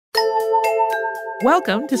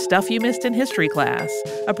Welcome to Stuff You Missed in History Class,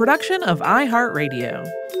 a production of iHeartRadio.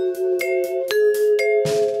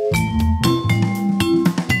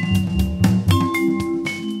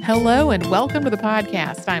 Hello and welcome to the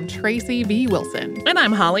podcast. I'm Tracy V. Wilson. And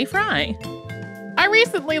I'm Holly Fry. I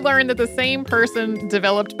recently learned that the same person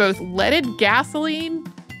developed both leaded gasoline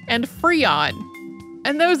and freon.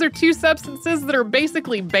 And those are two substances that are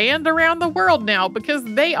basically banned around the world now because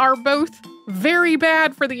they are both very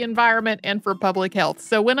bad for the environment and for public health.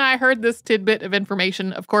 So when I heard this tidbit of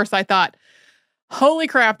information, of course, I thought, holy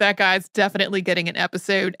crap, that guy's definitely getting an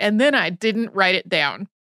episode. And then I didn't write it down.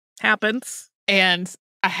 Happens. And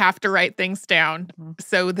I have to write things down.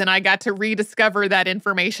 So then I got to rediscover that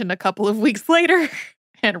information a couple of weeks later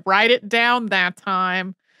and write it down that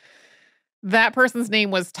time. That person's name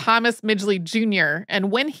was Thomas Midgley Jr.,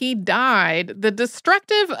 and when he died, the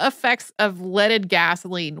destructive effects of leaded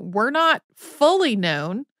gasoline were not fully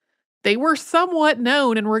known. They were somewhat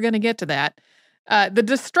known, and we're going to get to that. The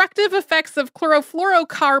destructive effects of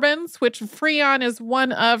chlorofluorocarbons, which freon is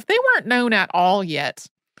one of, they weren't known at all yet.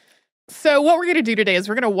 So what we're going to do today is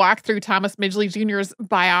we're going to walk through Thomas Midgley Jr.'s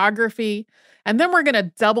biography, and then we're going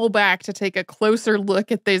to double back to take a closer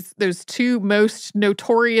look at those two most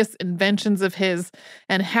notorious inventions of his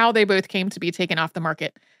and how they both came to be taken off the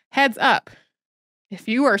market. Heads up, if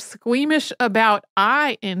you are squeamish about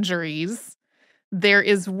eye injuries, there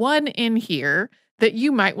is one in here that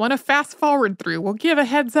you might want to fast forward through. We'll give a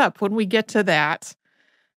heads up when we get to that.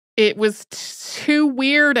 It was too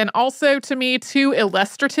weird and also, to me, too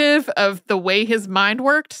illustrative of the way his mind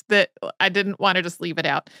worked that I didn't want to just leave it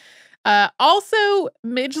out. Also,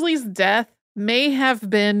 Midgley's death may have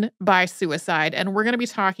been by suicide, and we're going to be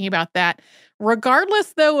talking about that.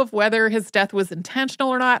 Regardless, though, of whether his death was intentional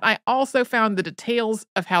or not, I also found the details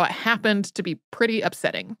of how it happened to be pretty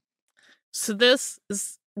upsetting. So this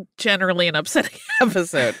is generally an upsetting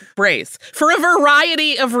episode. Brace. For a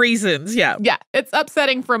variety of reasons, yeah. Yeah, it's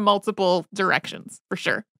upsetting from multiple directions, for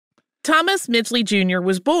sure. Thomas Midgley Jr.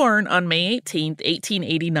 was born on May 18th,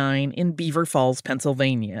 1889 in Beaver Falls,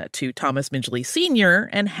 Pennsylvania, to Thomas Midgley Sr.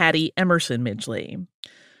 and Hattie Emerson Midgley.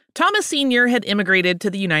 Thomas Sr. had immigrated to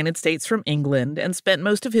the United States from England and spent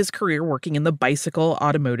most of his career working in the bicycle,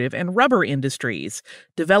 automotive, and rubber industries,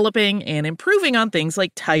 developing and improving on things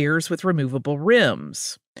like tires with removable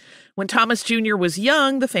rims. When Thomas Jr. was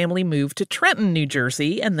young, the family moved to Trenton, New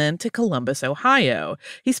Jersey, and then to Columbus, Ohio.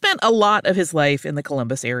 He spent a lot of his life in the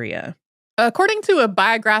Columbus area. According to a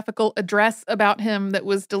biographical address about him that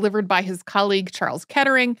was delivered by his colleague Charles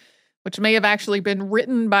Kettering, which may have actually been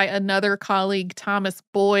written by another colleague, Thomas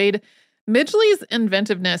Boyd, Midgley's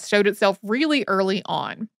inventiveness showed itself really early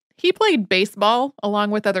on. He played baseball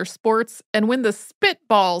along with other sports, and when the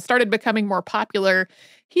spitball started becoming more popular,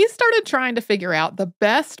 he started trying to figure out the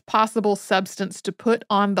best possible substance to put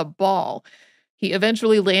on the ball. He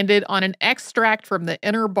eventually landed on an extract from the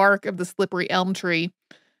inner bark of the slippery elm tree.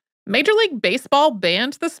 Major League Baseball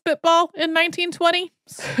banned the spitball in 1920,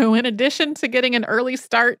 so in addition to getting an early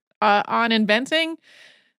start on inventing,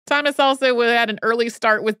 Thomas also had an early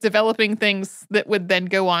start with developing things that would then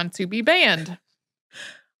go on to be banned.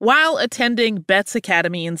 While attending Betts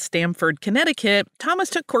Academy in Stamford, Connecticut, Thomas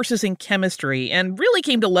took courses in chemistry and really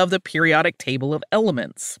came to love the periodic table of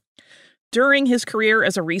elements. During his career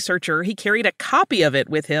as a researcher, he carried a copy of it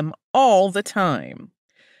with him all the time.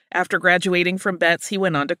 After graduating from Betts, he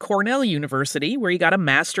went on to Cornell University, where he got a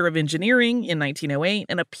Master of Engineering in 1908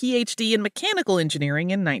 and a PhD in Mechanical Engineering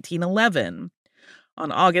in 1911.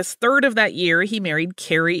 On August 3rd of that year, he married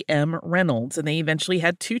Carrie M. Reynolds, and they eventually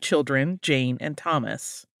had two children, Jane and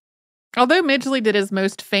Thomas. Although Midgley did his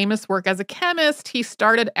most famous work as a chemist, he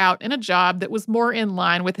started out in a job that was more in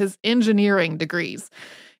line with his engineering degrees.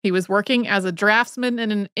 He was working as a draftsman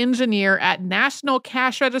and an engineer at National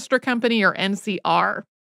Cash Register Company, or NCR.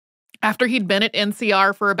 After he'd been at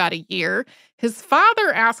NCR for about a year, his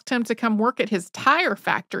father asked him to come work at his tire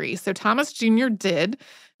factory, so Thomas Jr. did.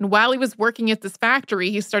 And while he was working at this factory,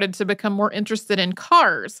 he started to become more interested in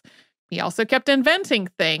cars. He also kept inventing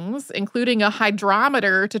things, including a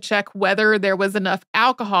hydrometer to check whether there was enough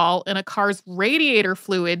alcohol in a car's radiator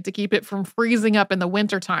fluid to keep it from freezing up in the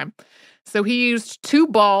wintertime. So he used two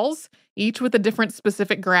balls, each with a different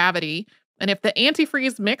specific gravity. And if the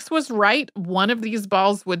antifreeze mix was right, one of these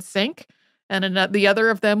balls would sink and the other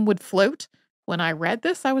of them would float. When I read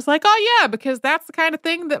this, I was like, oh yeah, because that's the kind of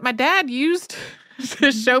thing that my dad used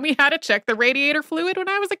to show me how to check the radiator fluid when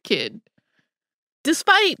I was a kid.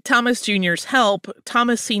 Despite Thomas Jr.'s help,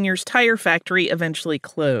 Thomas Sr.'s tire factory eventually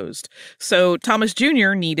closed, so Thomas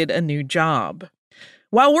Jr. needed a new job.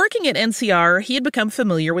 While working at NCR, he had become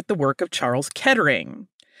familiar with the work of Charles Kettering.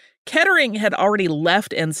 Kettering had already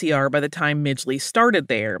left NCR by the time Midgley started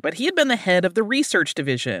there, but he had been the head of the research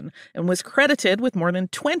division and was credited with more than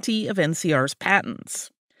 20 of NCR's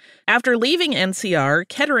patents. After leaving NCR,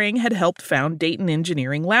 Kettering had helped found Dayton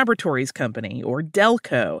Engineering Laboratories Company, or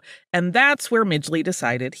Delco, and that's where Midgley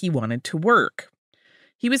decided he wanted to work.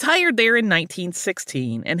 He was hired there in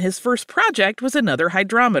 1916, and his first project was another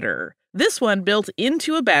hydrometer, this one built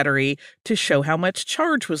into a battery to show how much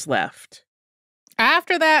charge was left.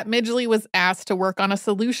 After that, Midgley was asked to work on a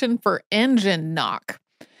solution for engine knock.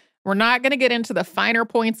 We're not going to get into the finer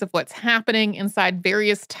points of what's happening inside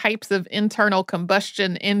various types of internal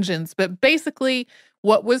combustion engines, but basically,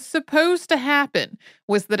 what was supposed to happen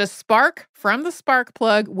was that a spark from the spark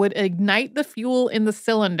plug would ignite the fuel in the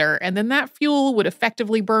cylinder, and then that fuel would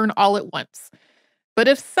effectively burn all at once. But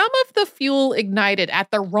if some of the fuel ignited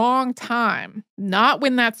at the wrong time, not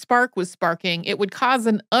when that spark was sparking, it would cause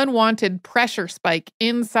an unwanted pressure spike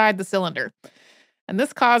inside the cylinder. And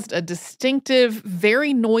this caused a distinctive,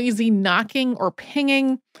 very noisy knocking or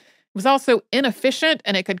pinging. It was also inefficient,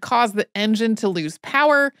 and it could cause the engine to lose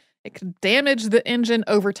power. It could damage the engine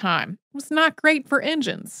over time. It was not great for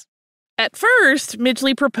engines. At first,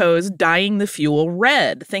 Midgley proposed dyeing the fuel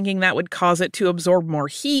red, thinking that would cause it to absorb more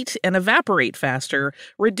heat and evaporate faster,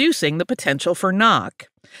 reducing the potential for knock.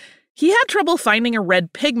 He had trouble finding a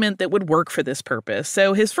red pigment that would work for this purpose,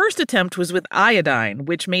 so his first attempt was with iodine,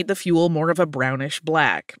 which made the fuel more of a brownish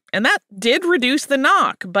black. And that did reduce the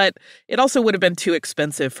knock, but it also would have been too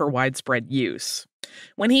expensive for widespread use.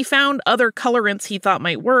 When he found other colorants he thought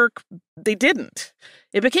might work, they didn't.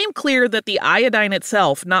 It became clear that the iodine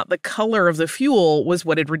itself, not the color of the fuel, was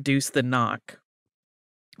what had reduced the knock.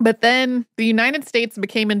 But then the United States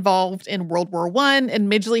became involved in World War I,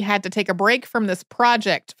 and Midgley had to take a break from this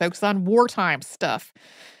project to focus on wartime stuff.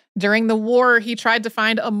 During the war, he tried to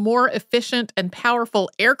find a more efficient and powerful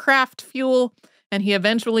aircraft fuel, and he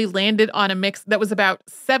eventually landed on a mix that was about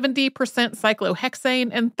 70% cyclohexane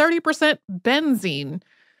and 30% benzene.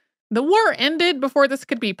 The war ended before this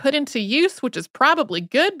could be put into use, which is probably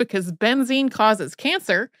good because benzene causes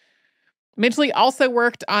cancer. Midgley also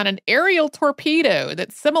worked on an aerial torpedo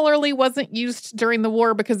that similarly wasn't used during the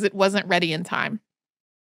war because it wasn't ready in time.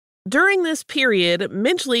 During this period,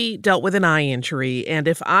 Midgley dealt with an eye injury, and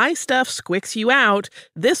if eye stuff squicks you out,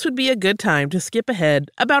 this would be a good time to skip ahead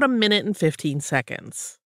about 1 minute and 15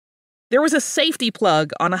 seconds. There was a safety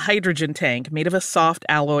plug on a hydrogen tank made of a soft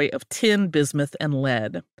alloy of tin, bismuth, and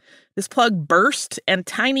lead. This plug burst, and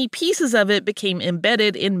tiny pieces of it became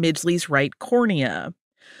embedded in Midgley's right cornea.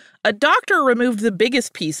 A doctor removed the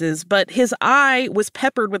biggest pieces, but his eye was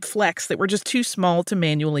peppered with flecks that were just too small to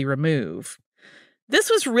manually remove.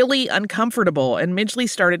 This was really uncomfortable, and Midgley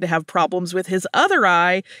started to have problems with his other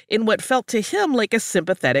eye in what felt to him like a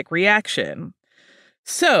sympathetic reaction.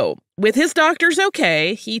 So, with his doctor's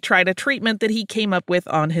okay, he tried a treatment that he came up with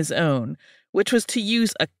on his own, which was to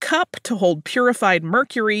use a cup to hold purified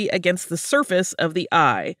mercury against the surface of the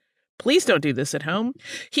eye. Please don't do this at home.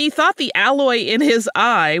 He thought the alloy in his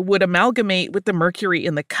eye would amalgamate with the mercury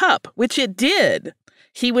in the cup, which it did.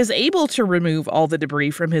 He was able to remove all the debris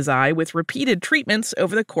from his eye with repeated treatments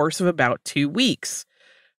over the course of about 2 weeks.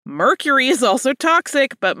 Mercury is also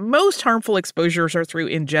toxic, but most harmful exposures are through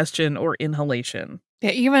ingestion or inhalation.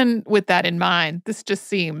 Yeah, even with that in mind, this just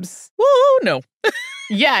seems... Whoa, no.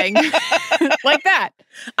 Yang. Like that.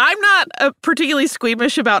 I'm not particularly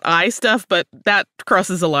squeamish about eye stuff, but that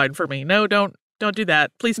crosses a line for me. No, don't do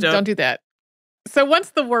that. Please don't. Don't do that. So once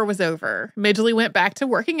the war was over, Midgley went back to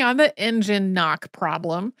working on the engine knock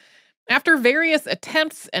problem. After various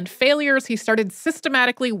attempts and failures, he started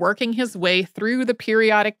systematically working his way through the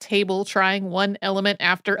periodic table, trying one element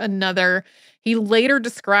after another. He later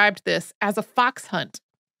described this as a fox hunt.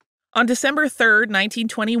 On December 3rd,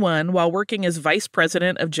 1921, while working as vice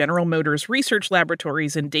president of General Motors Research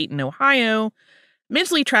Laboratories in Dayton, Ohio,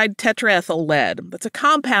 Midgley tried tetraethyl lead. That's a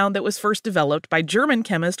compound that was first developed by German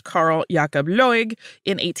chemist Carl Jakob Loig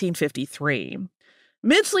in 1853.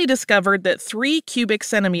 Midgley discovered that 3 cubic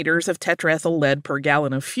centimeters of tetraethyl lead per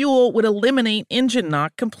gallon of fuel would eliminate engine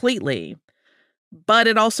knock completely. But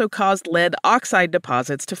it also caused lead oxide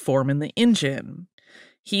deposits to form in the engine.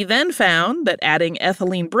 He then found that adding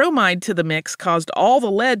ethylene bromide to the mix caused all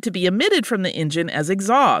the lead to be emitted from the engine as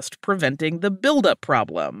exhaust, preventing the buildup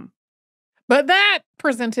problem. But that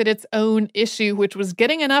presented its own issue, which was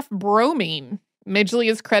getting enough bromine.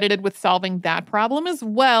 Midgley is credited with solving that problem as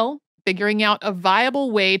well, figuring out a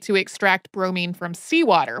viable way to extract bromine from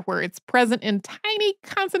seawater, where it's present in tiny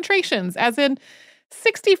concentrations, as in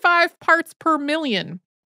 65 parts per million.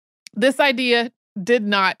 This idea did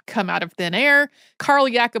not come out of thin air. Carl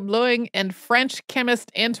Jacob Loeing and French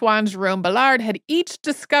chemist Antoine Jerome Ballard had each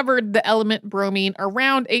discovered the element bromine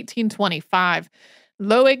around 1825.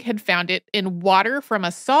 Loeing had found it in water from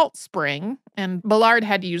a salt spring, and Ballard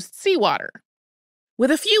had used seawater. With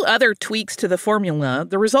a few other tweaks to the formula,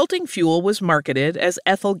 the resulting fuel was marketed as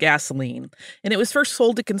ethyl gasoline, and it was first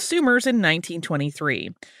sold to consumers in 1923.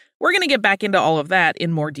 We're going to get back into all of that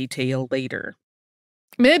in more detail later.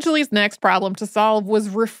 Midgley's next problem to solve was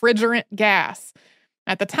refrigerant gas.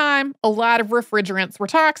 At the time, a lot of refrigerants were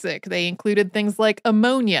toxic. They included things like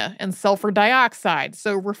ammonia and sulfur dioxide,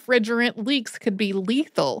 so refrigerant leaks could be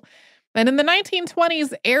lethal. And in the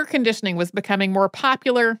 1920s, air conditioning was becoming more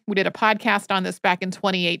popular. We did a podcast on this back in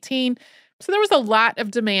 2018, so there was a lot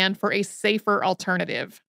of demand for a safer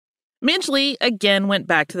alternative. Midgley again went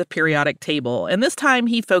back to the periodic table, and this time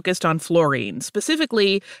he focused on fluorine,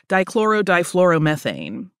 specifically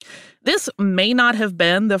dichlorodifluoromethane. This may not have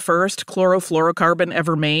been the first chlorofluorocarbon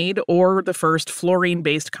ever made or the first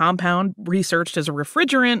fluorine-based compound researched as a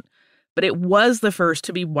refrigerant, but it was the first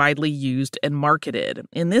to be widely used and marketed,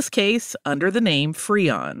 in this case under the name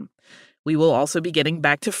freon. We will also be getting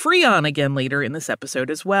back to freon again later in this episode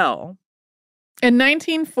as well. In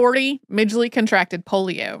 1940, Midgley contracted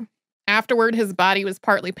polio. Afterward, his body was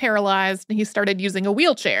partly paralyzed, and he started using a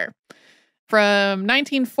wheelchair. From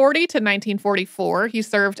 1940 to 1944, he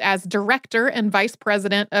served as director and vice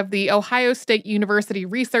president of the Ohio State University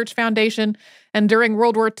Research Foundation, and during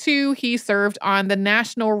World War II, he served on the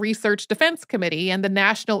National Research Defense Committee and the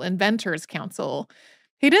National Inventors Council.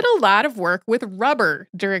 He did a lot of work with rubber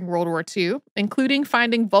during World War II, including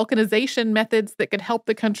finding vulcanization methods that could help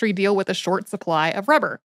the country deal with a short supply of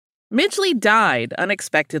rubber. Midgley died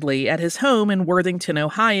unexpectedly at his home in Worthington,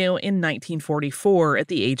 Ohio in 1944 at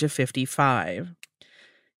the age of 55.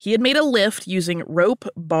 He had made a lift using rope,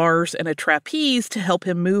 bars, and a trapeze to help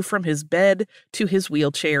him move from his bed to his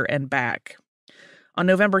wheelchair and back. On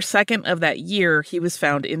November 2nd of that year, he was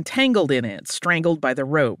found entangled in it, strangled by the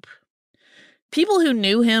rope. People who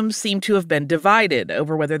knew him seemed to have been divided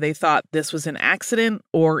over whether they thought this was an accident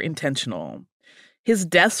or intentional. His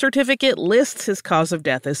death certificate lists his cause of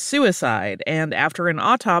death as suicide, and after an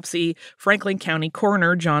autopsy, Franklin County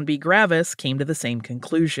Coroner John B. Gravis came to the same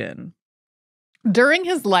conclusion. During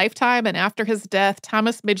his lifetime and after his death,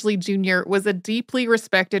 Thomas Midgley Jr. was a deeply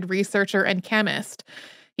respected researcher and chemist.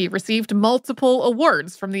 He received multiple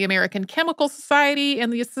awards from the American Chemical Society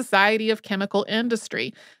and the Society of Chemical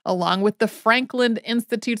Industry, along with the Franklin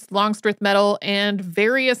Institute's Longstreth Medal and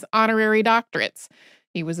various honorary doctorates.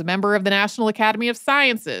 He was a member of the National Academy of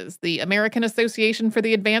Sciences, the American Association for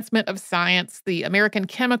the Advancement of Science, the American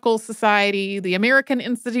Chemical Society, the American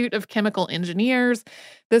Institute of Chemical Engineers,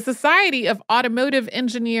 the Society of Automotive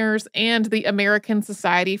Engineers, and the American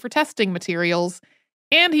Society for Testing Materials,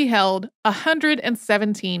 and he held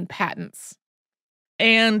 117 patents.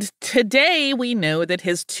 And today we know that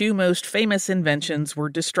his two most famous inventions were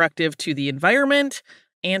destructive to the environment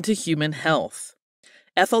and to human health.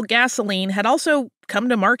 Ethyl gasoline had also come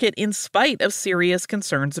to market in spite of serious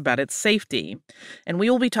concerns about its safety. And we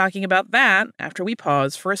will be talking about that after we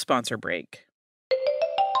pause for a sponsor break.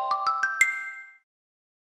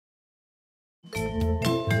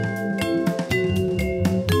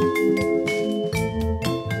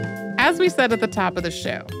 As we said at the top of the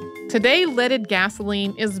show, today leaded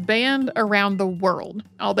gasoline is banned around the world,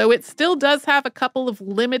 although it still does have a couple of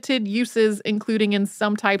limited uses, including in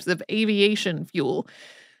some types of aviation fuel.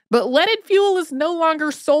 But leaded fuel is no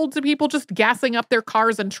longer sold to people just gassing up their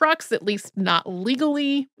cars and trucks, at least not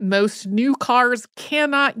legally. Most new cars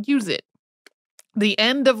cannot use it. The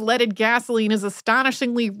end of leaded gasoline is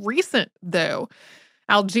astonishingly recent, though.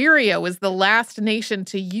 Algeria was the last nation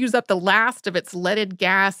to use up the last of its leaded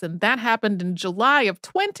gas, and that happened in July of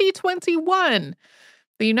 2021.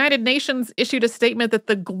 The United Nations issued a statement that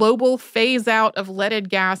the global phase-out of leaded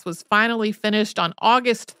gas was finally finished on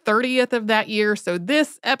August 30th of that year, so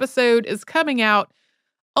this episode is coming out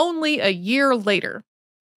only a year later.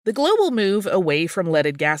 The global move away from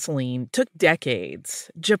leaded gasoline took decades.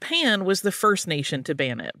 Japan was the first nation to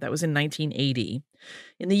ban it. That was in 1980.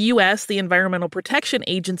 In the U.S., the Environmental Protection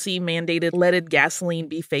Agency mandated leaded gasoline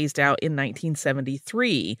be phased out in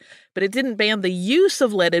 1973, but it didn't ban the use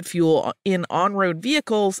of leaded fuel in on-road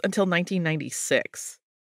vehicles until 1996.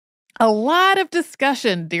 A lot of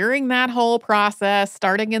discussion during that whole process,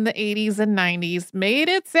 starting in the 80s and 90s, made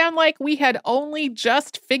it sound like we had only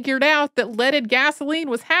just figured out that leaded gasoline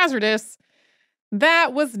was hazardous.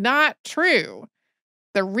 That was not true.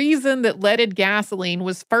 The reason that leaded gasoline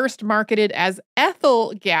was first marketed as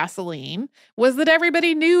ethyl gasoline was that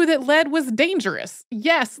everybody knew that lead was dangerous.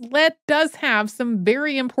 Yes, lead does have some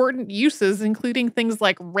very important uses, including things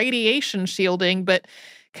like radiation shielding, but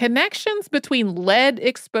connections between lead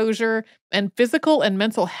exposure and physical and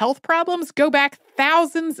mental health problems go back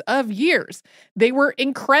thousands of years. They were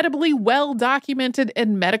incredibly well documented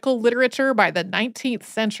in medical literature by the 19th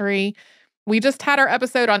century. We just had our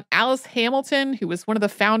episode on Alice Hamilton, who was one of the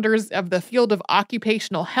founders of the field of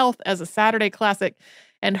occupational health as a Saturday classic,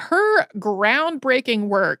 and her groundbreaking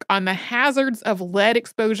work on the hazards of lead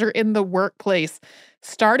exposure in the workplace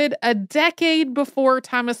started a decade before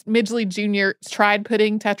Thomas Midgley Jr. tried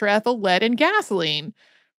putting tetraethyl lead in gasoline.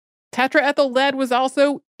 Tetraethyl lead was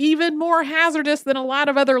also even more hazardous than a lot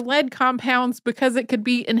of other lead compounds because it could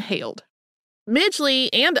be inhaled. Midgley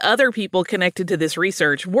and other people connected to this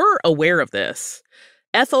research were aware of this.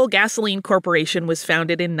 Ethyl Gasoline Corporation was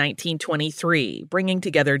founded in 1923, bringing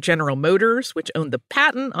together General Motors, which owned the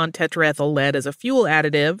patent on tetraethyl lead as a fuel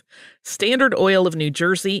additive, Standard Oil of New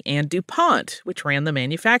Jersey, and DuPont, which ran the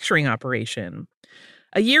manufacturing operation.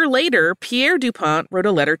 A year later, Pierre DuPont wrote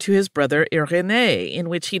a letter to his brother Irénée in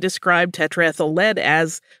which he described tetraethyl lead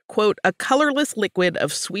as, quote, a colorless liquid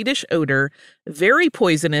of sweetish odor, very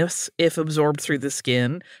poisonous if absorbed through the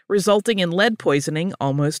skin, resulting in lead poisoning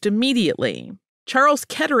almost immediately. Charles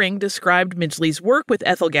Kettering described Midgley's work with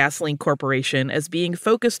Ethyl Gasoline Corporation as being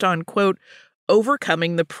focused on, quote,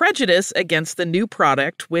 overcoming the prejudice against the new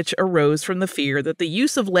product which arose from the fear that the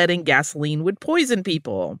use of lead in gasoline would poison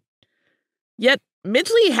people. Yet,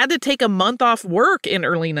 Midgley had to take a month off work in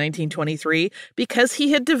early 1923 because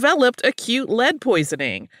he had developed acute lead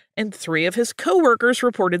poisoning, and 3 of his coworkers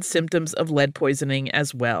reported symptoms of lead poisoning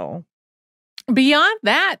as well. Beyond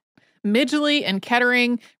that, Midgley and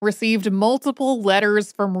Kettering received multiple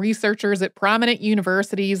letters from researchers at prominent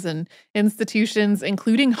universities and institutions,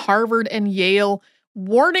 including Harvard and Yale,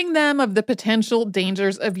 warning them of the potential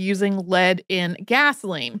dangers of using lead in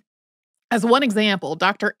gasoline. As one example,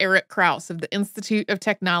 Dr. Eric Kraus of the Institute of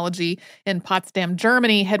Technology in Potsdam,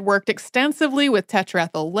 Germany, had worked extensively with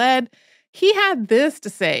tetraethyl lead. He had this to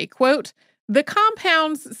say, quote, the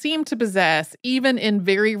compounds seem to possess, even in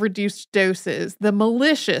very reduced doses, the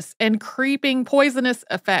malicious and creeping poisonous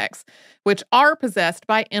effects which are possessed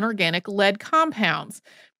by inorganic lead compounds.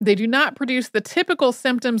 They do not produce the typical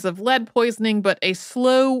symptoms of lead poisoning, but a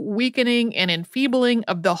slow weakening and enfeebling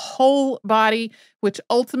of the whole body, which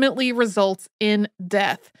ultimately results in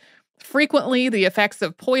death. Frequently, the effects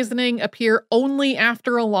of poisoning appear only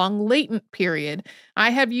after a long latent period. I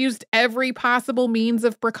have used every possible means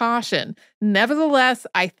of precaution. Nevertheless,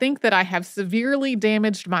 I think that I have severely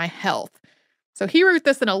damaged my health. So he wrote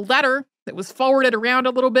this in a letter that was forwarded around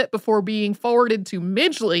a little bit before being forwarded to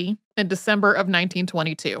Midgley in December of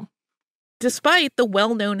 1922. Despite the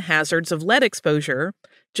well-known hazards of lead exposure,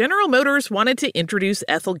 General Motors wanted to introduce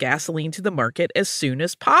ethyl gasoline to the market as soon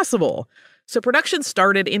as possible. So production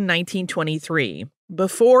started in 1923,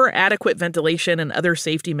 before adequate ventilation and other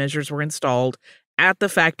safety measures were installed at the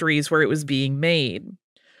factories where it was being made.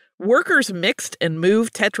 Workers mixed and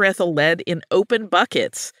moved tetraethyl lead in open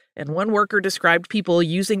buckets, and one worker described people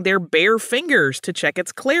using their bare fingers to check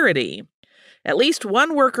its clarity. At least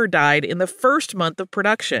one worker died in the first month of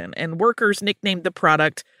production, and workers nicknamed the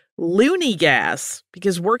product loony gas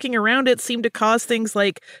because working around it seemed to cause things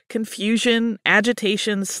like confusion,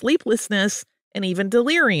 agitation, sleeplessness, and even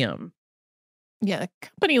delirium. Yeah, the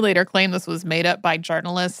company later claimed this was made up by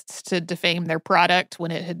journalists to defame their product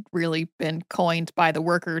when it had really been coined by the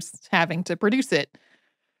workers having to produce it.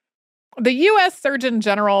 The U.S. Surgeon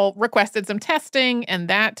General requested some testing, and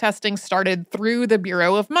that testing started through the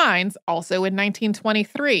Bureau of Mines, also in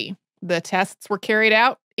 1923. The tests were carried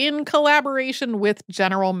out in collaboration with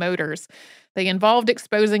General Motors. They involved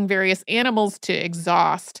exposing various animals to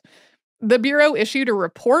exhaust. The Bureau issued a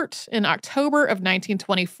report in October of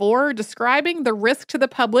 1924 describing the risk to the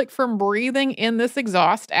public from breathing in this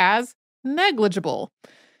exhaust as negligible.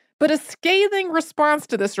 But a scathing response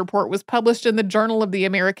to this report was published in the Journal of the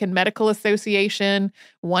American Medical Association.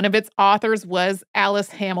 One of its authors was Alice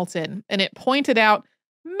Hamilton, and it pointed out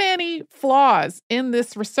many flaws in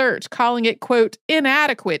this research, calling it, quote,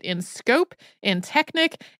 inadequate in scope, in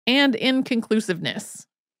technique, and in conclusiveness.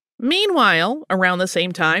 Meanwhile, around the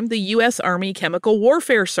same time, the U.S. Army Chemical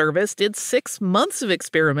Warfare Service did 6 months of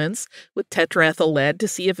experiments with tetraethyl lead to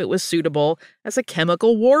see if it was suitable as a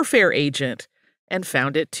chemical warfare agent, and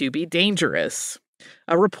found it to be dangerous.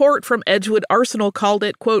 A report from Edgewood Arsenal called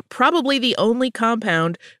it, quote, probably the only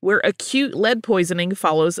compound where acute lead poisoning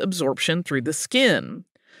follows absorption through the skin.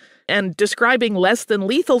 and describing less than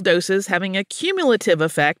lethal doses having a cumulative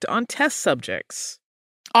effect on test subjects.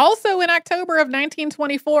 Also in October of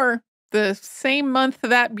 1924, the same month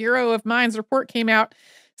that Bureau of Mines report came out,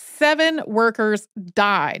 7 workers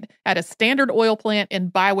died at a Standard Oil plant in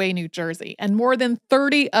Byway, New Jersey, and more than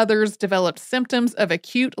 30 others developed symptoms of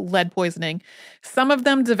acute lead poisoning. Some of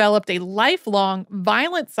them developed a lifelong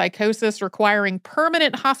violent psychosis requiring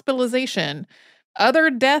permanent hospitalization. Other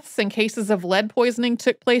deaths and cases of lead poisoning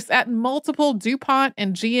took place at multiple DuPont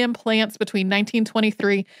and GM plants between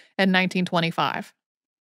 1923 and 1925.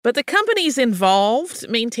 But the companies involved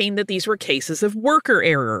maintained that these were cases of worker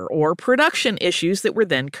error or production issues that were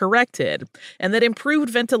then corrected, and that improved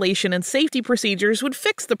ventilation and safety procedures would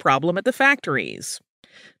fix the problem at the factories.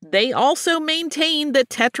 They also maintained that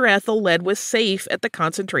tetraethyl lead was safe at the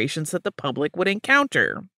concentrations that the public would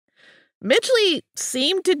encounter. Midgley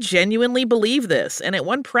seemed to genuinely believe this, and at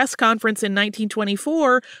one press conference in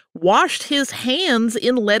 1924, washed his hands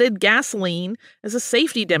in leaded gasoline as a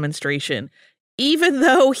safety demonstration, even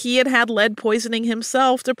though he had had lead poisoning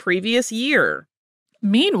himself the previous year.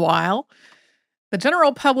 Meanwhile, the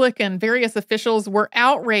general public and various officials were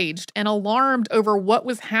outraged and alarmed over what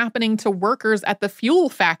was happening to workers at the fuel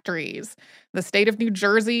factories. The state of New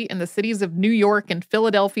Jersey and the cities of New York and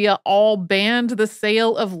Philadelphia all banned the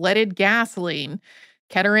sale of leaded gasoline.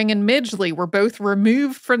 Kettering and Midgley were both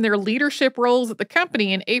removed from their leadership roles at the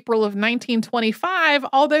company in April of 1925,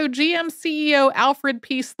 although GM CEO Alfred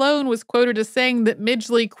P. Sloan was quoted as saying that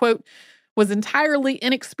Midgley, quote, was entirely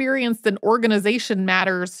inexperienced in organization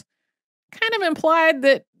matters, kind of implied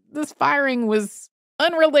that this firing was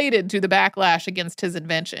unrelated to the backlash against his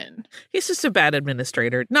invention. He's just a bad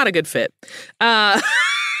administrator, not a good fit.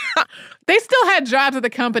 They still had jobs at the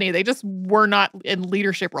company. They just were not in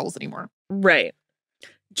leadership roles anymore. Right.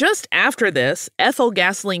 Just after this, Ethyl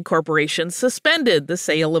Gasoline Corporation suspended the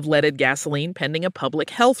sale of leaded gasoline pending a public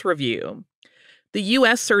health review. The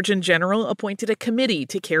U.S. Surgeon General appointed a committee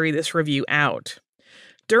to carry this review out.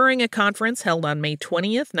 During a conference held on May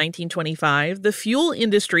 20th, 1925, the fuel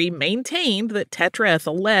industry maintained that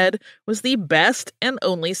tetraethyl lead was the best and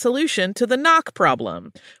only solution to the knock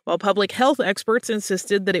problem, while public health experts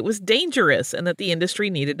insisted that it was dangerous and that the industry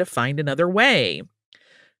needed to find another way.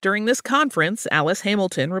 During this conference, Alice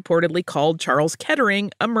Hamilton reportedly called Charles Kettering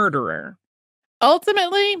a murderer.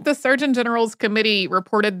 Ultimately, the Surgeon General's committee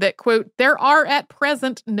reported that, quote, there are at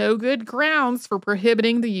present no good grounds for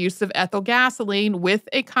prohibiting the use of ethyl gasoline with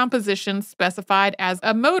a composition specified as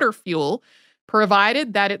a motor fuel,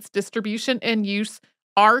 provided that its distribution and use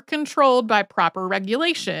are controlled by proper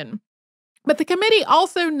regulation. But the committee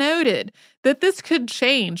also noted that this could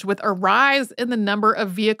change with a rise in the number of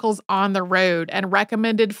vehicles on the road and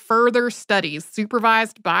recommended further studies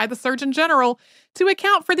supervised by the Surgeon General to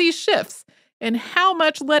account for these shifts and how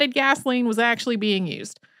much leaded gasoline was actually being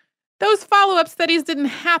used. Those follow-up studies didn't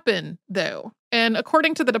happen, though. And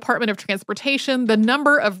according to the Department of Transportation, the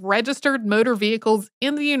number of registered motor vehicles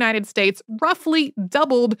in the United States roughly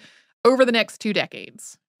doubled over the next 2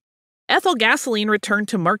 decades. Ethyl gasoline returned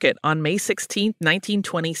to market on May 16,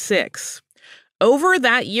 1926. Over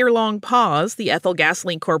that year-long pause, the Ethyl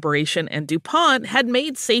Gasoline Corporation and DuPont had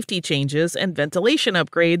made safety changes and ventilation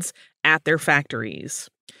upgrades at their factories.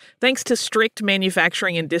 Thanks to strict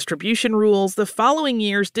manufacturing and distribution rules, the following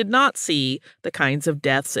years did not see the kinds of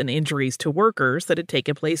deaths and injuries to workers that had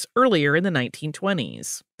taken place earlier in the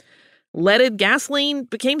 1920s. Leaded gasoline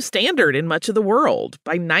became standard in much of the world.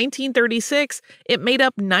 By 1936, it made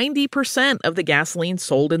up 90% of the gasoline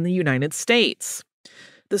sold in the United States.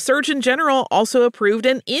 The Surgeon General also approved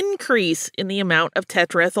an increase in the amount of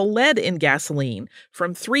tetraethyl lead in gasoline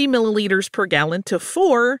from 3 milliliters per gallon to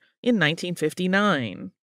 4 in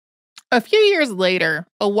 1959. A few years later,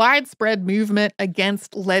 a widespread movement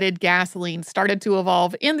against leaded gasoline started to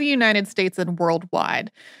evolve in the United States and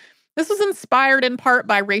worldwide. This was inspired in part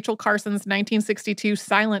by Rachel Carson's 1962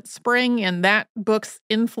 Silent Spring and that book's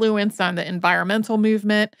influence on the environmental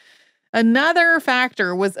movement. Another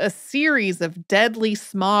factor was a series of deadly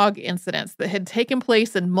smog incidents that had taken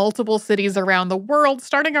place in multiple cities around the world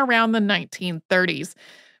starting around the 1930s.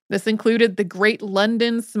 This included the Great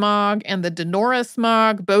London Smog and the Denora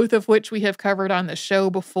Smog, both of which we have covered on the show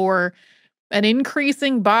before. An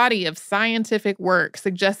increasing body of scientific work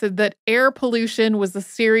suggested that air pollution was a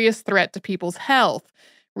serious threat to people's health.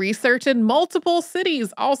 Research in multiple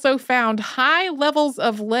cities also found high levels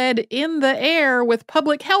of lead in the air, with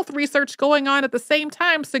public health research going on at the same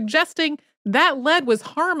time, suggesting that lead was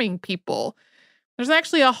harming people. There's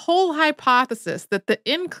actually a whole hypothesis that the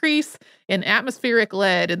increase in atmospheric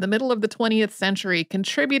lead in the middle of the 20th century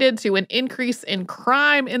contributed to an increase in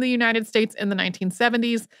crime in the United States in the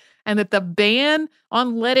 1970s, and that the ban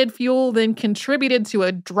on leaded fuel then contributed to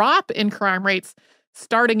a drop in crime rates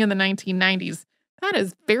starting in the 1990s. That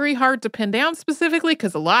is very hard to pin down specifically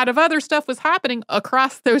because a lot of other stuff was happening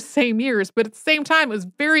across those same years. But at the same time, it was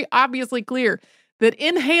very obviously clear that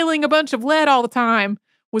inhaling a bunch of lead all the time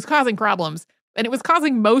was causing problems. And it was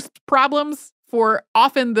causing most problems for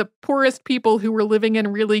often the poorest people who were living in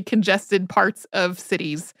really congested parts of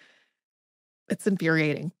cities. It's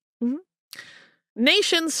infuriating. Mm-hmm.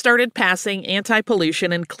 Nations started passing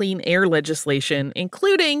anti-pollution and clean air legislation,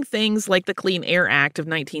 including things like the Clean Air Act of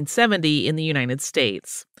 1970 in the United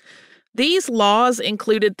States. These laws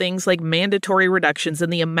included things like mandatory reductions in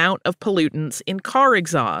the amount of pollutants in car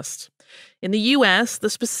exhaust. In the U.S., the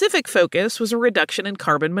specific focus was a reduction in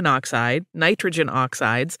carbon monoxide, nitrogen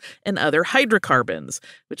oxides, and other hydrocarbons,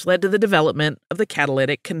 which led to the development of the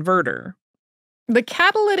catalytic converter. The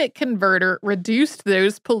catalytic converter reduced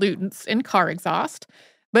those pollutants in car exhaust,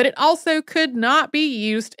 but it also could not be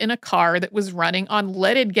used in a car that was running on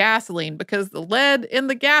leaded gasoline because the lead in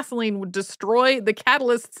the gasoline would destroy the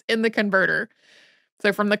catalysts in the converter.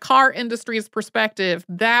 So from the car industry's perspective,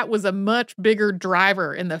 that was a much bigger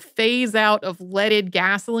driver in the phase out of leaded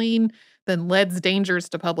gasoline than lead's dangers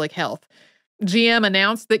to public health. GM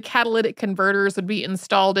announced that catalytic converters would be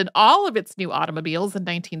installed in all of its new automobiles in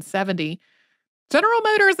 1970. General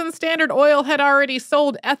Motors and Standard Oil had already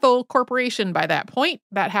sold Ethyl Corporation by that point.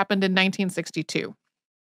 That happened in 1962.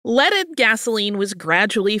 Leaded gasoline was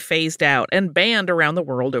gradually phased out and banned around the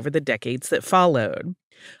world over the decades that followed.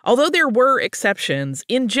 Although there were exceptions,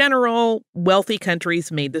 in general, wealthy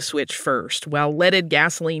countries made the switch first, while leaded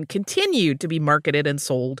gasoline continued to be marketed and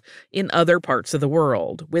sold in other parts of the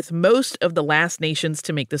world, with most of the last nations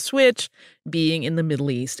to make the switch being in the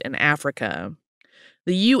Middle East and Africa.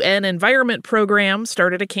 The UN Environment Program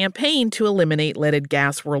started a campaign to eliminate leaded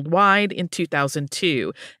gas worldwide in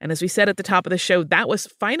 2002. And as we said at the top of the show, that was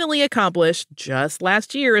finally accomplished just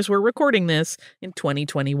last year as we're recording this in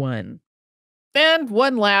 2021. And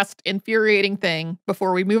one last infuriating thing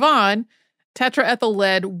before we move on, tetraethyl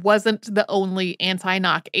lead wasn't the only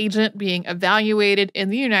anti-knock agent being evaluated in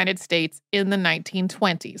the United States in the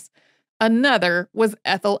 1920s. Another was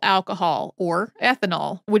ethyl alcohol, or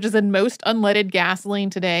ethanol, which is in most unleaded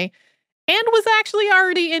gasoline today, and was actually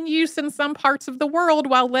already in use in some parts of the world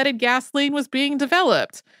while leaded gasoline was being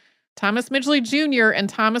developed. Thomas Midgley Jr. and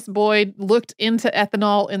Thomas Boyd looked into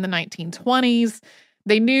ethanol in the 1920s.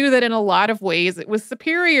 They knew that in a lot of ways it was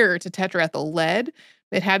superior to tetraethyl lead.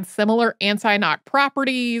 It had similar anti-knock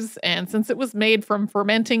properties, and since it was made from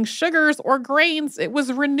fermenting sugars or grains, it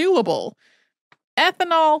was renewable.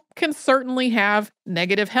 Ethanol can certainly have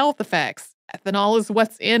negative health effects. Ethanol is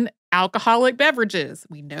what's in alcoholic beverages.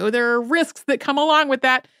 We know there are risks that come along with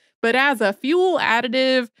that, but as a fuel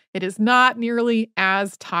additive, it is not nearly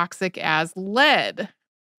as toxic as lead.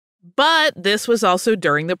 But this was also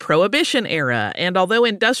during the Prohibition era, and although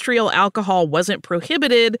industrial alcohol wasn't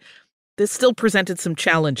prohibited, this still presented some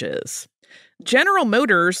challenges. General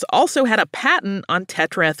Motors also had a patent on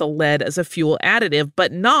tetraethyl lead as a fuel additive,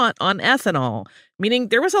 but not on ethanol, meaning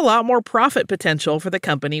there was a lot more profit potential for the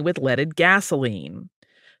company with leaded gasoline.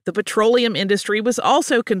 The petroleum industry was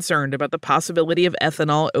also concerned about the possibility of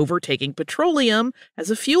ethanol overtaking petroleum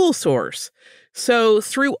as a fuel source. So,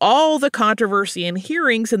 through all the controversy and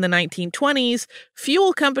hearings in the 1920s,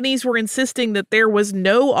 fuel companies were insisting that there was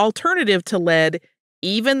no alternative to lead,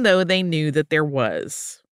 even though they knew that there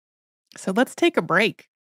was. So let's take a break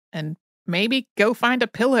and maybe go find a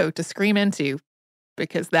pillow to scream into,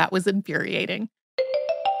 because that was infuriating.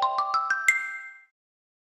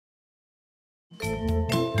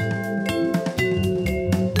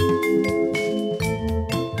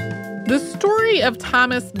 The story of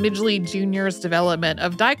Thomas Midgley Jr.'s development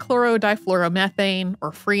of dichlorodifluoromethane,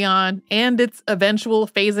 or freon, and its eventual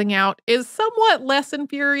phasing out is somewhat less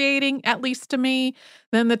infuriating, at least to me,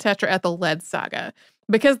 than the tetraethyl lead saga,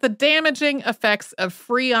 because the damaging effects of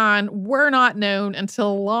freon were not known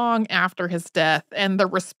until long after his death, and the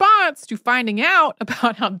response to finding out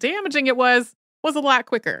about how damaging it was a lot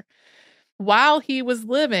quicker. While he was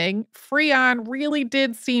living, freon really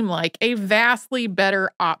did seem like a vastly better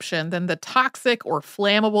option than the toxic or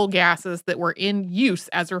flammable gases that were in use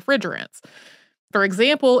as refrigerants. For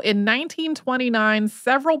example, in 1929,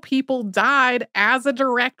 several people died as a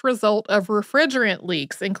direct result of refrigerant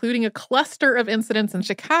leaks, including a cluster of incidents in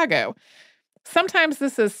Chicago. Sometimes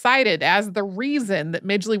this is cited as the reason that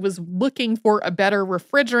Midgley was looking for a better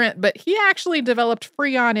refrigerant, but he actually developed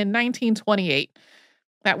freon in 1928.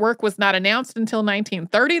 That work was not announced until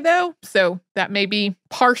 1930, though, so that may be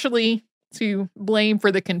partially to blame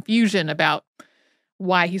for the confusion about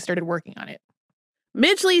why he started working on it.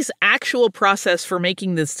 Midgley's actual process for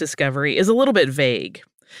making this discovery is a little bit vague.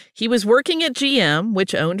 He was working at GM,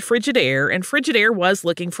 which owned Frigidaire, and Frigidaire was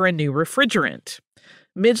looking for a new refrigerant.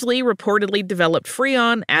 Midgley reportedly developed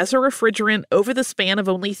freon as a refrigerant over the span of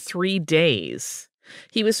only 3 days.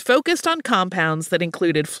 He was focused on compounds that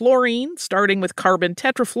included fluorine, starting with carbon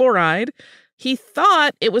tetrafluoride. He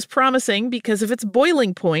thought it was promising because of its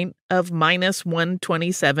boiling point of minus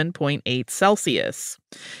 127.8 Celsius.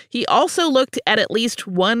 He also looked at least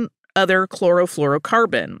one other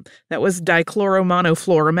chlorofluorocarbon, that was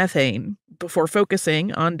dichloromonofluoromethane, before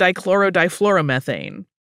focusing on dichlorodifluoromethane.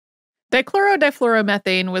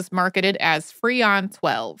 Dichlorodifluoromethane was marketed as Freon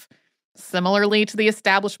 12. Similarly to the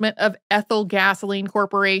establishment of Ethyl Gasoline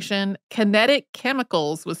Corporation, Kinetic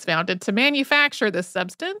Chemicals was founded to manufacture this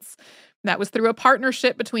substance. That was through a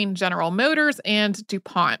partnership between General Motors and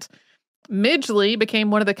DuPont. Midgley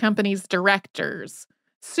became one of the company's directors.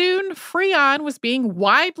 Soon, Freon was being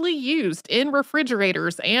widely used in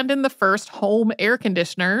refrigerators and in the first home air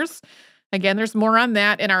conditioners. Again, there's more on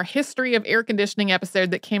that in our History of Air Conditioning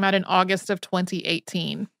episode that came out in August of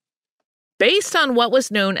 2018. Based on what was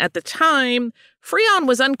known at the time, Freon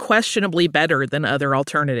was unquestionably better than other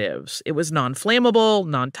alternatives. It was non-flammable,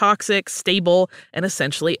 non-toxic, stable, and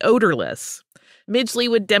essentially odorless. Midgley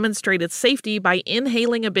would demonstrate its safety by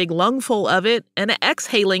inhaling a big lungful of it and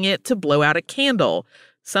exhaling it to blow out a candle,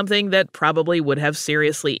 something that probably would have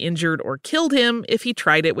seriously injured or killed him if he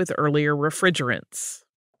tried it with earlier refrigerants.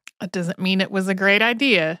 That doesn't mean it was a great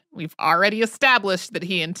idea. We've already established that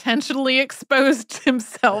he intentionally exposed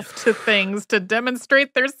himself to things to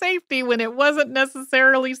demonstrate their safety when it wasn't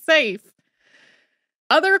necessarily safe.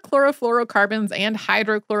 Other chlorofluorocarbons and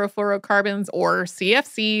hydrochlorofluorocarbons, or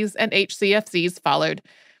CFCs and HCFCs, followed,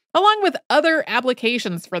 along with other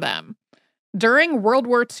applications for them. During World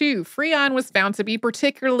War II, Freon was found to be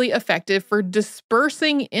particularly effective for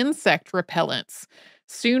dispersing insect repellents.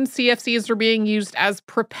 Soon, CFCs were being used as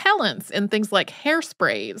propellants in things like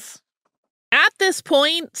hairsprays. At this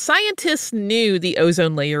point, scientists knew the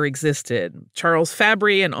ozone layer existed. Charles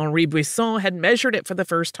Fabry and Henri Buisson had measured it for the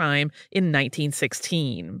first time in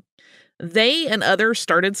 1916. They and others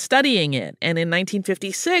started studying it, and in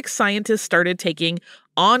 1956, scientists started taking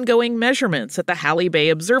ongoing measurements at the Halley Bay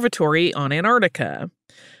Observatory on Antarctica.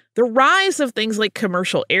 The rise of things like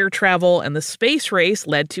commercial air travel and the space race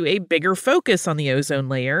led to a bigger focus on the ozone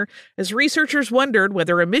layer, as researchers wondered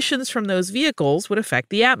whether emissions from those vehicles would affect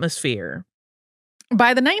the atmosphere.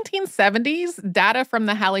 By the 1970s, data from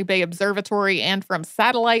the Halley Bay Observatory and from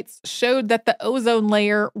satellites showed that the ozone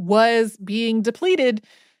layer was being depleted,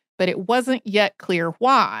 but it wasn't yet clear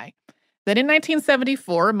why. Then in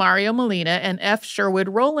 1974, Mario Molina and F. Sherwood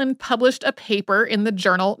Rowland published a paper in the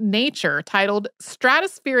journal Nature titled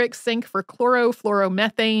Stratospheric Sink for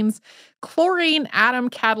Chlorofluoromethanes, Chlorine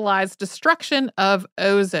Atom-Catalyzed Destruction of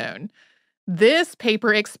Ozone. This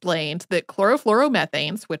paper explained that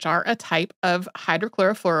chlorofluoromethanes, which are a type of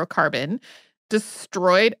hydrochlorofluorocarbon,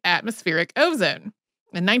 destroyed atmospheric ozone.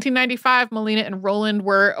 In 1995, Molina and Rowland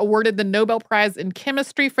were awarded the Nobel Prize in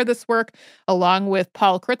Chemistry for this work, along with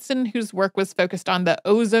Paul Crutzen, whose work was focused on the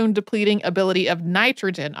ozone-depleting ability of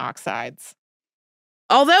nitrogen oxides.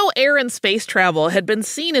 Although air and space travel had been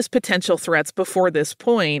seen as potential threats before this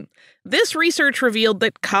point, this research revealed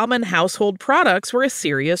that common household products were a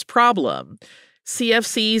serious problem.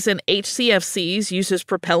 CFCs and HCFCs used as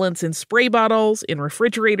propellants in spray bottles, in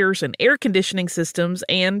refrigerators and air conditioning systems,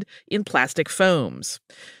 and in plastic foams.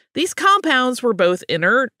 These compounds were both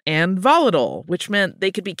inert and volatile, which meant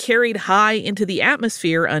they could be carried high into the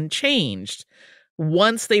atmosphere unchanged.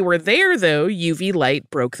 Once they were there, though, UV light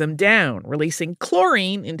broke them down, releasing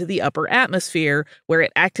chlorine into the upper atmosphere, where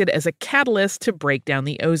it acted as a catalyst to break down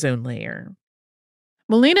the ozone layer.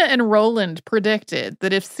 Molina and Rowland predicted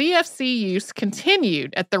that if CFC use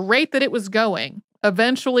continued at the rate that it was going,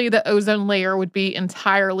 eventually the ozone layer would be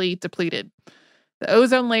entirely depleted. The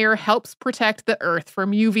ozone layer helps protect the Earth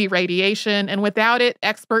from UV radiation, and without it,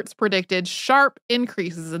 experts predicted sharp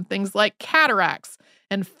increases in things like cataracts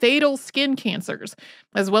and fatal skin cancers,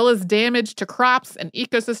 as well as damage to crops and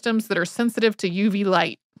ecosystems that are sensitive to UV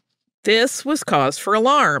light. This was cause for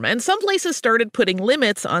alarm, and some places started putting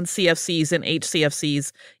limits on CFCs and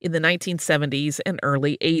HCFCs in the 1970s and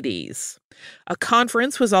early 80s. A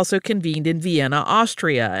conference was also convened in Vienna,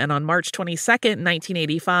 Austria, and on March 22,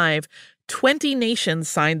 1985, 20 nations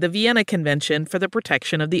signed the Vienna Convention for the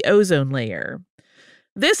Protection of the Ozone Layer.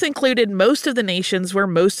 This included most of the nations where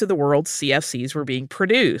most of the world's CFCs were being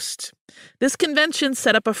produced. This convention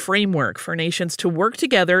set up a framework for nations to work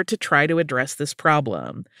together to try to address this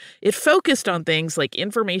problem. It focused on things like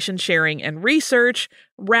information sharing and research,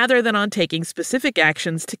 rather than on taking specific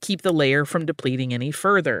actions to keep the layer from depleting any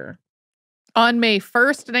further. On May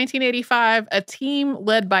 1st, 1985, a team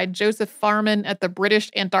led by Joseph Farman at the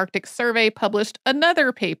British Antarctic Survey published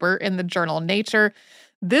another paper in the journal Nature,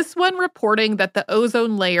 this one reporting that the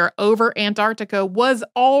ozone layer over Antarctica was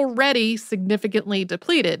already significantly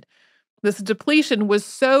depleted. This depletion was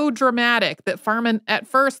so dramatic that Farman at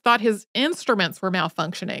first thought his instruments were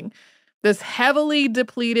malfunctioning. This heavily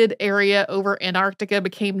depleted area over Antarctica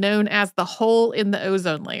became known as the hole in the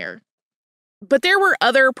ozone layer. But there were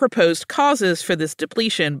other proposed causes for this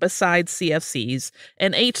depletion besides CFCs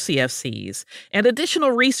and HCFCs, and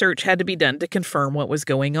additional research had to be done to confirm what was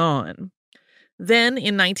going on. Then,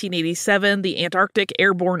 in 1987, the Antarctic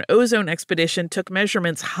Airborne Ozone Expedition took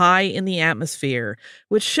measurements high in the atmosphere,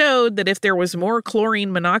 which showed that if there was more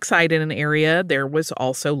chlorine monoxide in an area, there was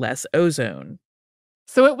also less ozone.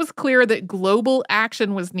 So it was clear that global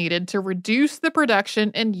action was needed to reduce the production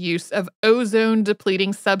and use of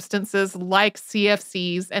ozone-depleting substances like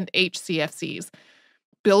CFCs and HCFCs.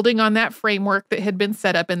 Building on that framework that had been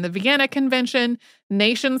set up in the Vienna Convention,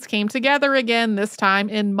 nations came together again, this time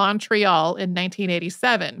in Montreal in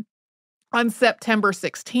 1987. On September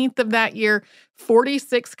 16th of that year,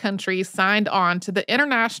 46 countries signed on to the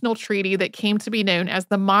international treaty that came to be known as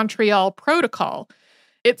the Montreal Protocol.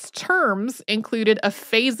 Its terms included a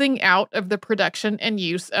phasing out of the production and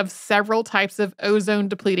use of several types of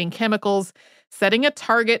ozone-depleting chemicals, setting a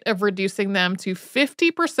target of reducing them to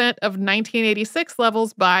 50% of 1986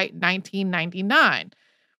 levels by 1999.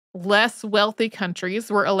 Less wealthy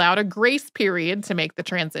countries were allowed a grace period to make the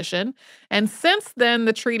transition, and since then,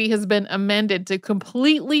 the treaty has been amended to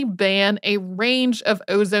completely ban a range of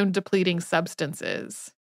ozone-depleting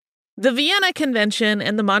substances. The Vienna Convention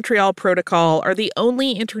and the Montreal Protocol are the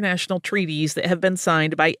only international treaties that have been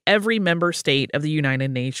signed by every member state of the United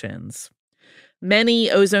Nations. Many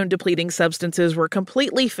ozone-depleting substances were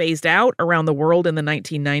completely phased out around the world in the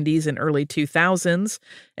 1990s and early 2000s,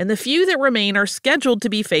 and the few that remain are scheduled to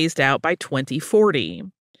be phased out by 2040.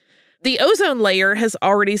 The ozone layer has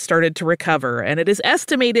already started to recover, and it is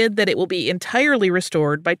estimated that it will be entirely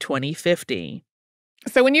restored by 2050.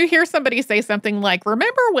 So when you hear somebody say something like,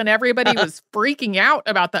 remember when everybody was freaking out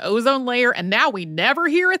about the ozone layer and now we never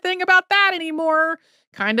hear a thing about that anymore,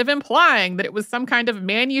 kind of implying that it was some kind of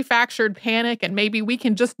manufactured panic and maybe we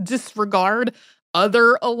can just disregard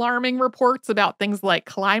other alarming reports about things like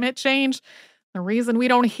climate change. The reason we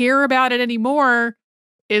don't hear about it anymore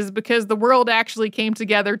is because the world actually came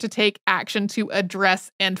together to take action to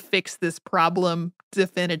address and fix this problem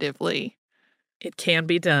definitively. It can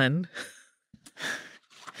be done.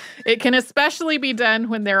 It can especially be done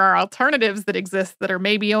when there are alternatives that exist that are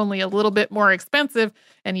maybe only a little bit more expensive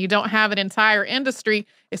and you don't have an entire industry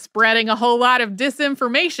spreading a whole lot of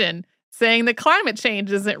disinformation saying that climate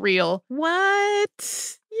change isn't real.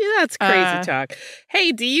 What? Yeah, that's crazy talk.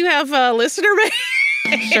 Hey, do you have a listener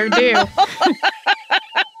mail? Sure do.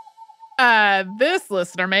 This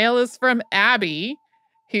listener mail is from Abby,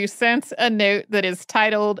 who sent a note that is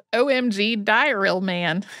titled OMG Diarrhea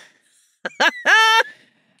Man.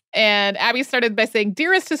 And Abby started by saying,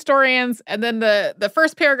 dearest historians, and then the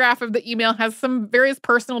first paragraph of the email has some various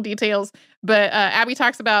personal details, but Abby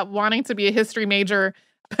talks about wanting to be a history major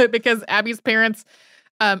because Abby's parents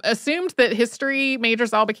assumed that history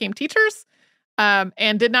majors all became teachers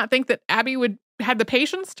and did not think that Abby had the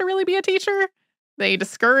patience to really be a teacher. They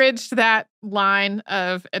discouraged that line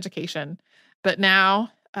of education. But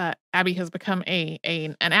now Abby has become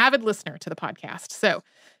an avid listener to the podcast. So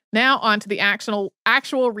now on to the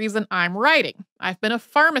actual reason I'm writing. I've been a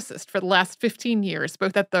pharmacist for the last 15 years,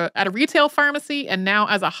 both at a retail pharmacy and now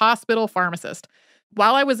as a hospital pharmacist.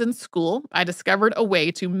 While I was in school, I discovered a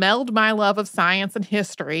way to meld my love of science and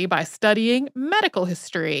history by studying medical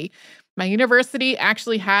history. My university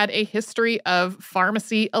actually had a history of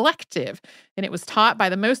pharmacy elective, and it was taught by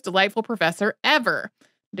the most delightful professor ever.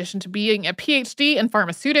 In addition to being a PhD in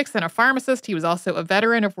pharmaceutics and a pharmacist, he was also a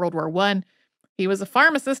veteran of World War I. He was a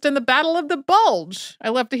pharmacist in the Battle of the Bulge. I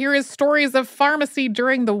love to hear his stories of pharmacy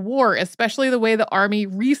during the war, especially the way the army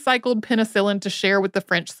recycled penicillin to share with the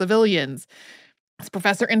French civilians. This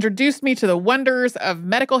professor introduced me to the wonders of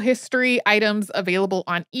medical history items available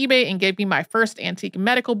on eBay and gave me my first antique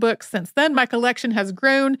medical book. Since then, my collection has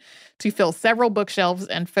grown to fill several bookshelves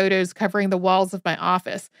and photos covering the walls of my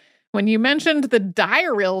office. When you mentioned the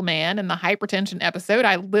diarrhea man in the hypertension episode,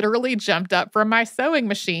 I literally jumped up from my sewing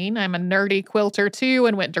machine. I'm a nerdy quilter too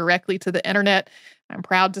and went directly to the internet. I'm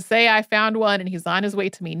proud to say I found one and he's on his way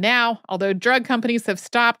to me now. Although drug companies have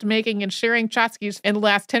stopped making and sharing tchotchkes in the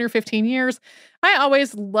last 10 or 15 years, I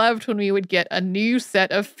always loved when we would get a new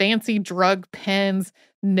set of fancy drug pens,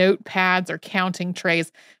 notepads, or counting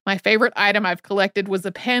trays. My favorite item I've collected was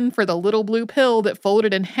a pen for the little blue pill that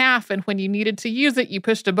folded in half, and when you needed to use it, you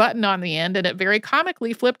pushed a button on the end and it very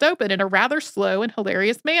comically flipped open in a rather slow and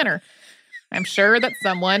hilarious manner. I'm sure that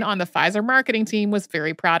someone on the Pfizer marketing team was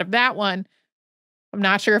very proud of that one. I'm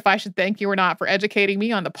not sure if I should thank you or not for educating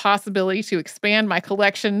me on the possibility to expand my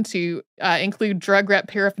collection to include drug rep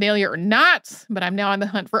paraphernalia or not, but I'm now on the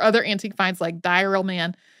hunt for other antique finds like Diarrhea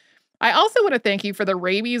Man. I also want to thank you for the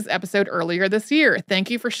rabies episode earlier this year. Thank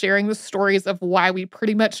you for sharing the stories of why we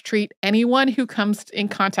pretty much treat anyone who comes in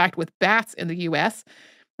contact with bats in the U.S.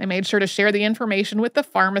 I made sure to share the information with the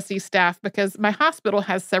pharmacy staff because my hospital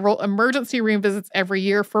has several emergency room visits every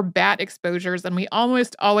year for bat exposures, and we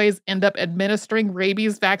almost always end up administering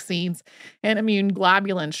rabies vaccines and immune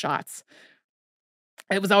globulin shots.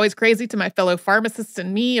 It was always crazy to my fellow pharmacists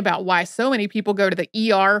and me about why so many people go to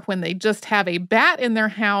the ER when they just have a bat in their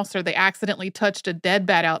house or they accidentally touched a dead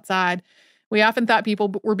bat outside. We often thought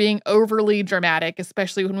people were being overly dramatic,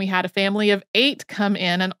 especially when we had a family of 8 come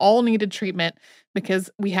in and all needed treatment because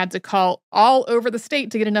we had to call all over the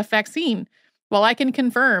state to get enough vaccine. While I can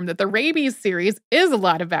confirm that the rabies series is a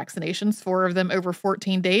lot of vaccinations, 4 of them over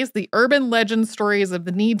 14 days, the urban legend stories of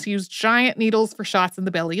the need to use giant needles for shots in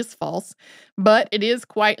the belly is false. But it is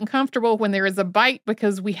quite uncomfortable when there is a bite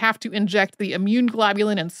because we have to inject the immune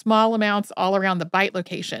globulin in small amounts all around the bite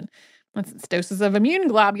location. And since doses of immune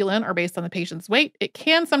globulin are based on the patient's weight, it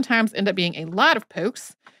can sometimes end up being a lot of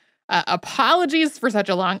pokes. Apologies for such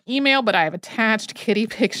a long email, but I have attached kitty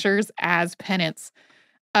pictures as penance.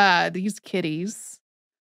 These kitties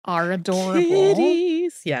are adorable.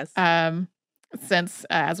 Kitties, yes. Since,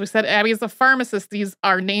 as we said, Abby is a pharmacist, these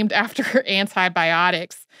are named after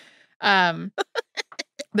antibiotics.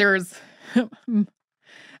 There's,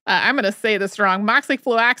 I'm going to say this wrong,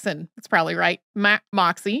 moxifloxacin. That's probably right.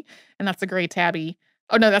 Moxie, and that's a gray tabby.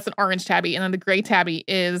 Oh, no, that's an orange tabby. And then the gray tabby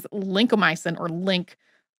is lincomycin or link.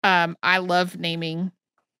 I love naming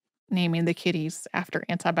the kitties after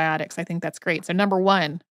antibiotics. I think that's great. So number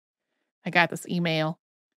 1, I got this email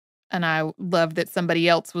and I love that somebody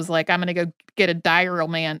else was like, I'm going to go get a diarrhea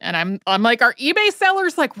man. And I'm like, our eBay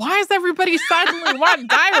sellers like, why is everybody suddenly want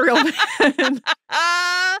diarrhea man?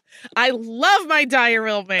 I love my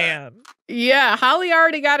diarrhea man. Yeah. Holly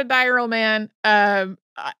already got a diarrhea man. The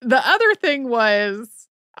other thing was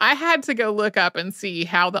I had to go look up and see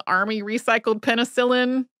how the Army recycled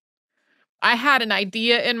penicillin. I had an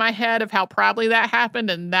idea in my head of how probably that happened,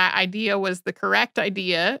 and that idea was the correct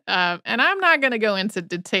idea. And I'm not going to go into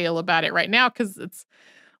detail about it right now because it's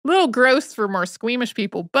a little gross for more squeamish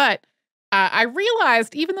people. But I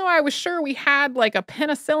realized, even though I was sure we had like a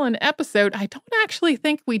penicillin episode, I don't actually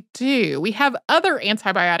think we do. We have other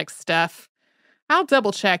antibiotic stuff. I'll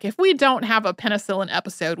double check. If we don't have a penicillin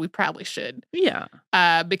episode, we probably should. Yeah.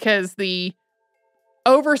 Because the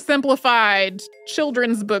oversimplified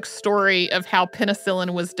children's book story of how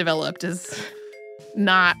penicillin was developed is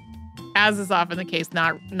not, as is often the case,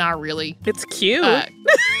 not really. It's cute.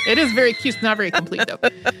 It is very cute. It's not very complete, though.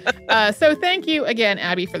 So thank you again,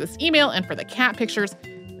 Abby, for this email and for the cat pictures.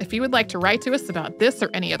 If you would like to write to us about this or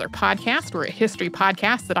any other podcast, we're at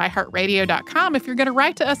historypodcasts@iheartradio.com. If you're going to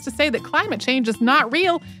write to us to say that climate change is not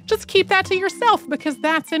real, just keep that to yourself because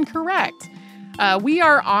that's incorrect. We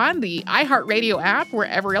are on the iHeartRadio app,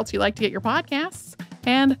 wherever else you like to get your podcasts.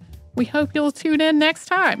 And we hope you'll tune in next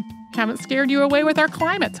time. Haven't scared you away with our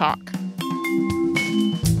climate talk.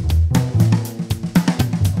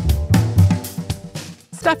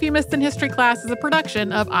 Stuff You Missed in History Class is a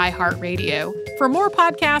production of iHeartRadio. For more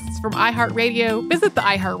podcasts from iHeartRadio, visit the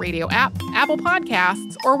iHeartRadio app, Apple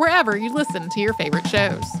Podcasts, or wherever you listen to your favorite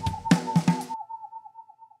shows.